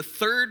team, the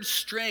third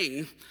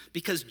string,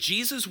 because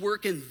Jesus'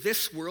 work in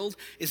this world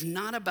is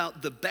not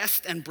about the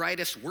best and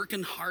brightest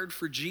working hard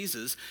for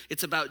Jesus.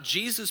 It's about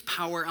Jesus'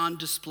 power on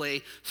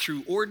display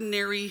through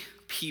ordinary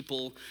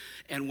people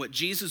and what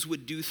Jesus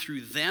would do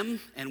through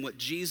them and what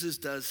Jesus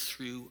does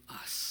through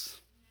us.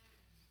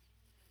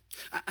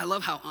 I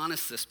love how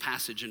honest this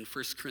passage in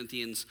 1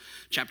 Corinthians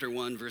chapter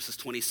 1, verses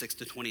 26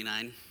 to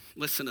 29.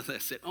 Listen to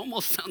this. It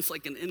almost sounds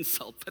like an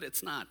insult, but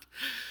it's not.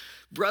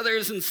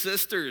 Brothers and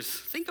sisters,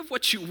 think of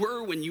what you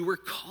were when you were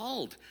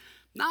called.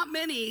 Not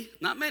many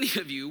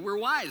of you were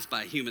wise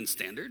by human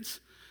standards.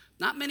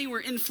 Not many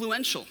were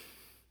influential.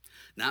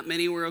 Not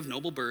many were of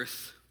noble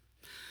birth.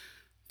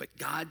 But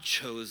God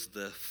chose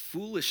the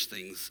foolish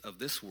things of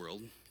this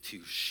world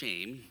to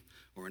shame,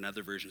 or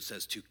another version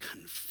says to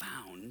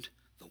confound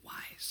the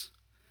wise.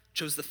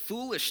 Chose the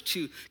foolish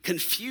to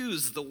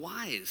confuse the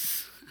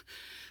wise.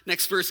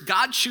 Next verse,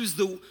 God chose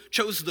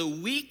the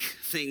weak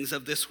things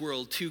of this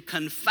world to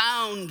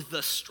confound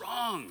the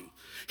strong.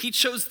 He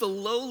chose the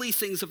lowly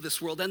things of this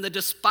world and the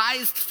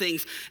despised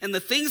things and the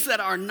things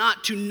that are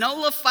not to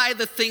nullify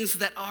the things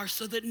that are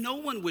so that no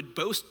one would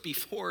boast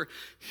before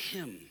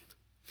him.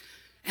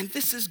 And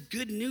this is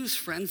good news,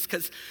 friends,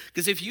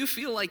 because if you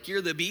feel like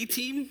you're the B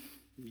team,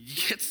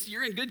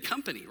 you're in good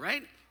company,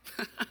 right?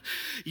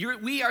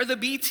 We are the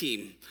B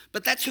team,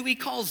 but that's who he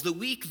calls the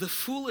weak, the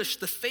foolish,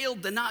 the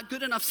failed, the not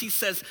good enough. He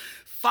says,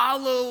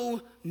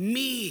 follow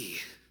me,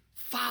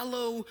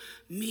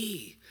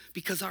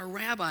 because our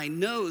rabbi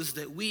knows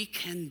that we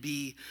can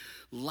be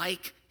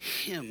like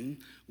him.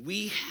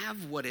 We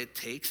have what it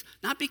takes,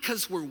 not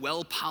because we're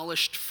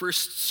well-polished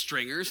first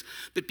stringers,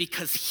 but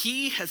because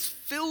he has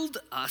filled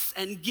us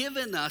and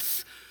given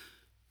us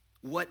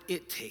what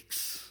it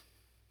takes.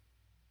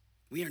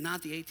 We are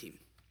not the A team.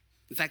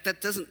 In fact,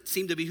 that doesn't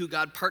seem to be who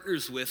God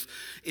partners with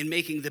in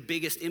making the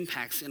biggest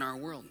impacts in our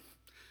world,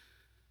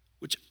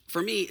 which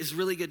for me is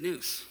really good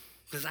news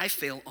because I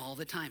fail all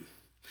the time.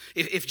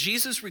 If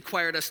Jesus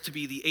required us to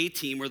be the A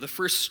team or the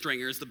first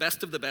stringers, the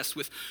best of the best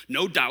with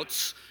no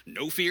doubts,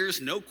 no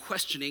fears, no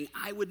questioning,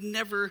 I would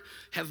never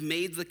have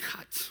made the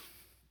cut.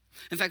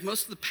 In fact,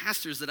 most of the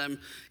pastors that I'm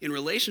in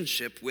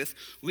relationship with,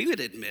 we would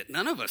admit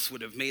none of us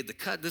would have made the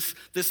cut.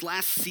 This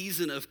last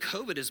season of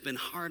COVID has been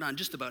hard on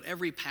just about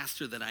every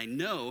pastor that I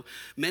know.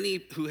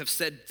 Many who have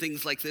said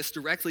things like this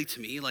directly to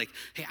me, like,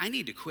 hey, I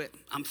need to quit.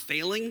 I'm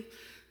failing.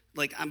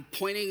 Like, I'm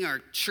pointing our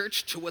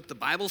church to what the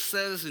Bible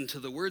says and to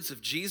the words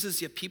of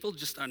Jesus, yet people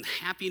just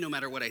unhappy no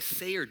matter what I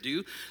say or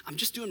do. I'm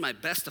just doing my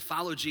best to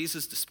follow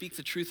Jesus, to speak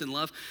the truth in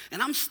love,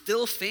 and I'm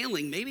still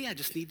failing. Maybe I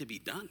just need to be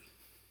done.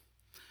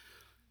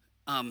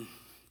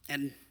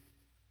 And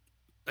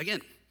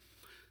again,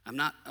 I'm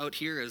not out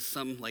here as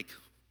some like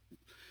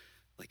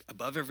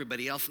above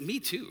everybody else. Me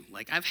too.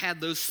 Like, I've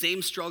had those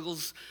same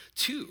struggles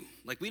too.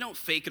 Like, we don't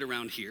fake it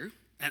around here.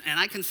 And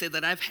I can say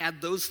that I've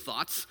had those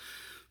thoughts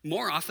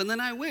more often than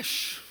I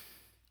wish.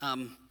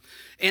 And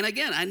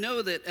again, I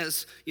know that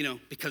as,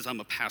 because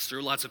I'm a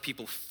pastor, lots of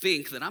people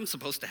think that I'm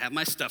supposed to have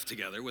my stuff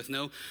together with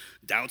no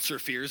doubts or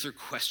fears or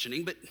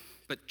questioning.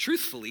 But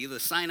truthfully, the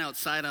sign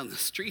outside on the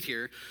street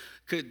here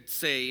could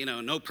say,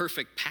 no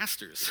perfect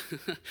pastors.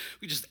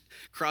 We just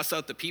cross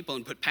out the people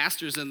and put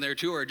pastors in there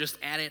too, or just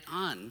add it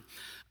on,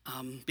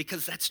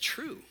 because that's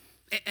true.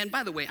 And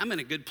by the way, I'm in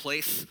a good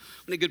place.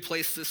 I'm in a good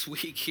place this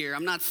week here.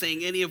 I'm not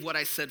saying any of what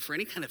I said for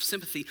any kind of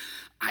sympathy.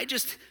 I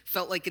just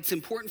felt like it's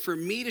important for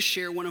me to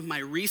share one of my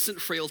recent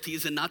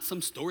frailties and not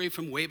some story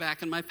from way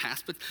back in my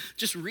past, but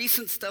just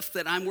recent stuff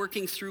that I'm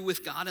working through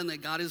with God and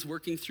that God is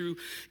working through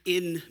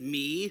in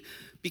me.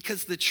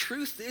 Because the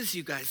truth is,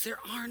 you guys, there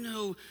are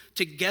no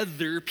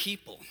together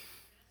people.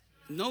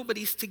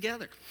 Nobody's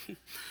together.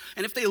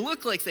 And if they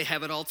look like they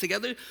have it all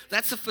together,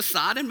 that's a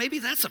facade, and maybe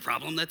that's a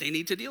problem that they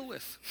need to deal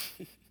with.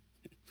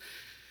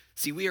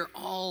 See, we are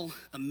all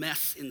a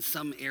mess in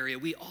some area.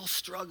 We all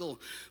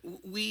struggle.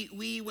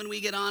 We, when we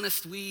get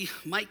honest, we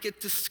might get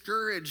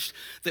discouraged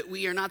that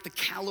we are not the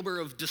caliber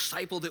of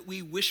disciple that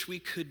we wish we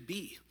could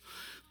be.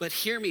 But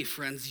hear me,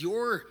 friends,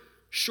 your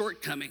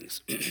shortcomings,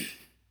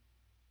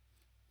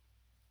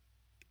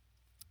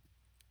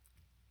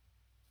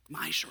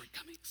 my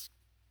shortcomings,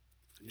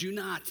 do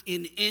not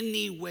in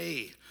any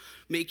way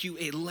make you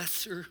a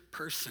lesser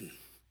person,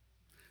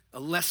 a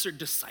lesser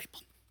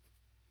disciple.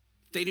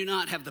 They do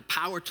not have the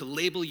power to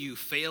label you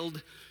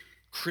failed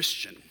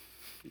Christian.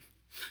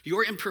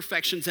 Your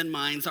imperfections and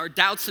mine, our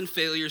doubts and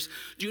failures,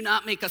 do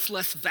not make us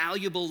less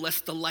valuable,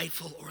 less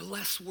delightful, or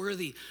less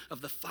worthy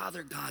of the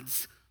Father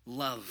God's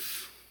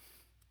love.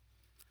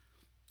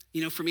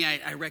 For me,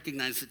 I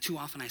recognize that too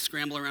often I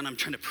scramble around. I'm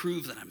trying to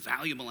prove that I'm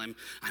valuable, I'm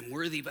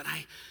worthy, but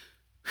I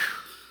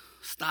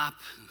stop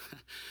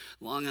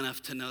long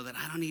enough to know that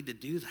I don't need to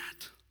do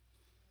that.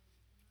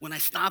 When I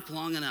stop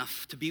long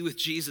enough to be with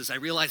Jesus, I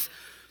realize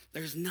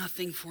there's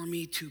nothing for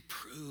me to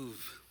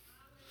prove.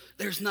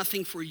 There's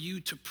nothing for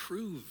you to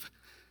prove.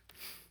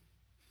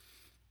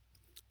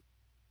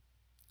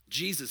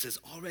 Jesus has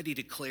already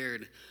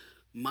declared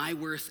my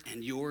worth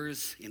and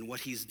yours in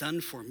what he's done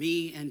for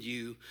me and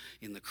you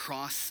in the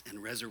cross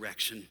and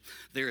resurrection.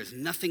 There is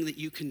nothing that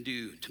you can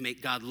do to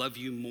make God love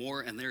you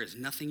more, and there is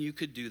nothing you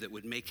could do that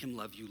would make him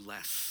love you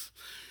less.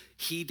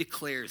 He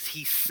declares,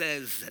 he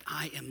says that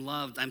I am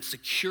loved. I'm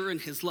secure in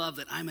his love,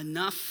 that I'm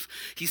enough.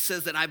 He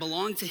says that I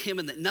belong to him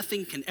and that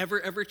nothing can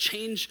ever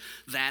change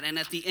that. And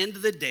at the end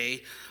of the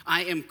day,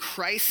 I am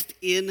Christ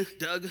in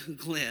Doug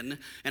Glenn,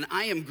 and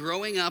I am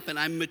growing up and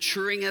I'm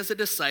maturing as a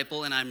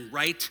disciple, and I'm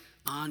right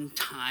on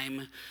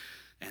time.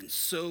 And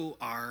so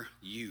are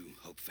you,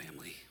 Hope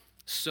Family.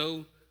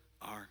 So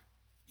are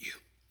you.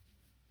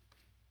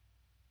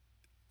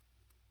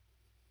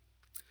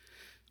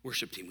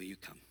 Worship team, will you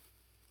come?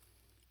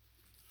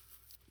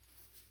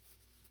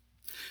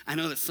 I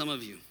know that some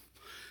of you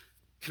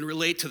can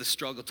relate to the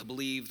struggle to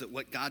believe that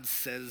what God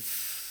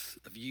says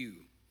of you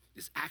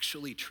is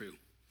actually true.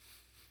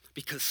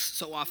 Because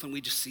so often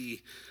we just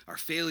see our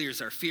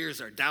failures, our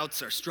fears, our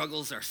doubts, our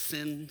struggles, our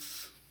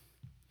sins.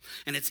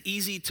 And it's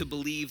easy to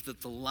believe that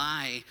the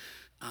lie,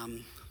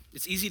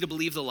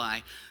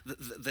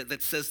 that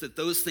says that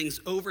those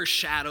things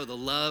overshadow the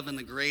love and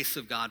the grace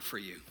of God for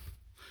you.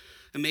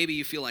 And maybe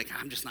you feel like,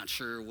 I'm not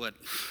sure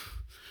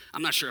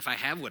if I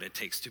have what it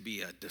takes to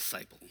be a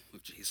disciple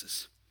of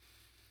Jesus.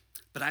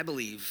 But I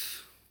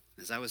believe,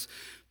 as I was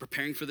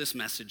preparing for this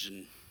message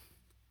and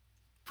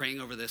praying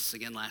over this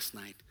again last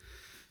night,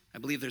 I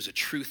believe there's a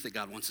truth that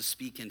God wants to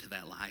speak into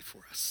that lie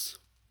for us.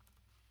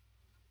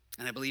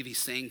 And I believe he's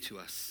saying to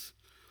us,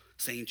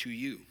 saying to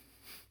you,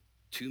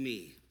 to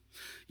me,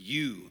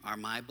 you are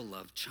my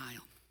beloved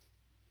child.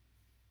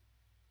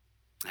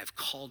 I have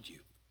called you.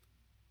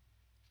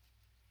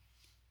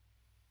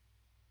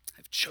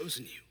 I've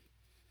chosen you.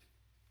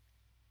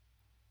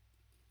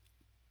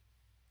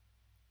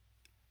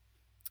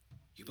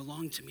 You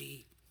belong to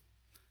me.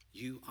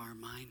 You are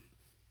mine.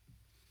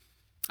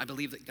 I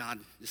believe that God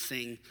is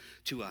saying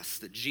to us,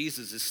 that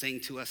Jesus is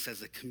saying to us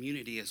as a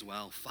community as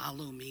well,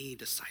 follow me,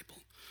 disciple.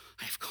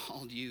 I have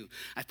called you.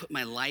 I put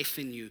my life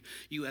in you.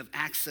 You have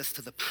access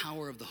to the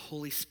power of the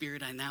Holy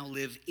Spirit. I now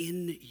live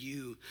in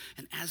you.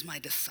 And as my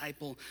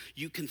disciple,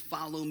 you can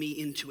follow me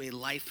into a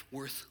life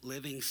worth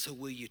living. So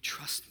will you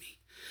trust me?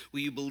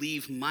 Will you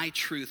believe my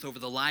truth over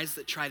the lies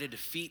that try to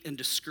defeat and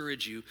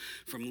discourage you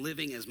from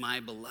living as my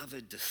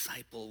beloved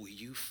disciple? Will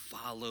you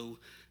follow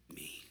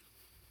me?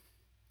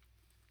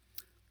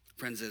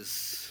 Friends,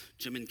 as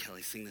Jim and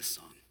Kelly sing this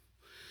song,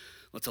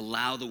 let's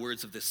allow the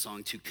words of this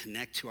song to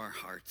connect to our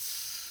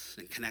hearts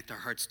and connect our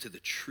hearts to the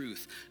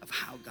truth of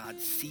how God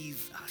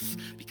sees us,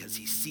 because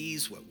he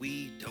sees what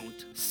we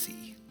don't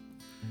see.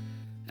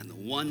 And the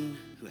one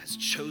who has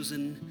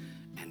chosen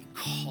and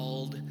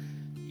called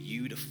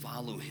you to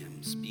follow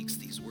him speaks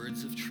these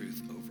words of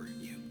truth over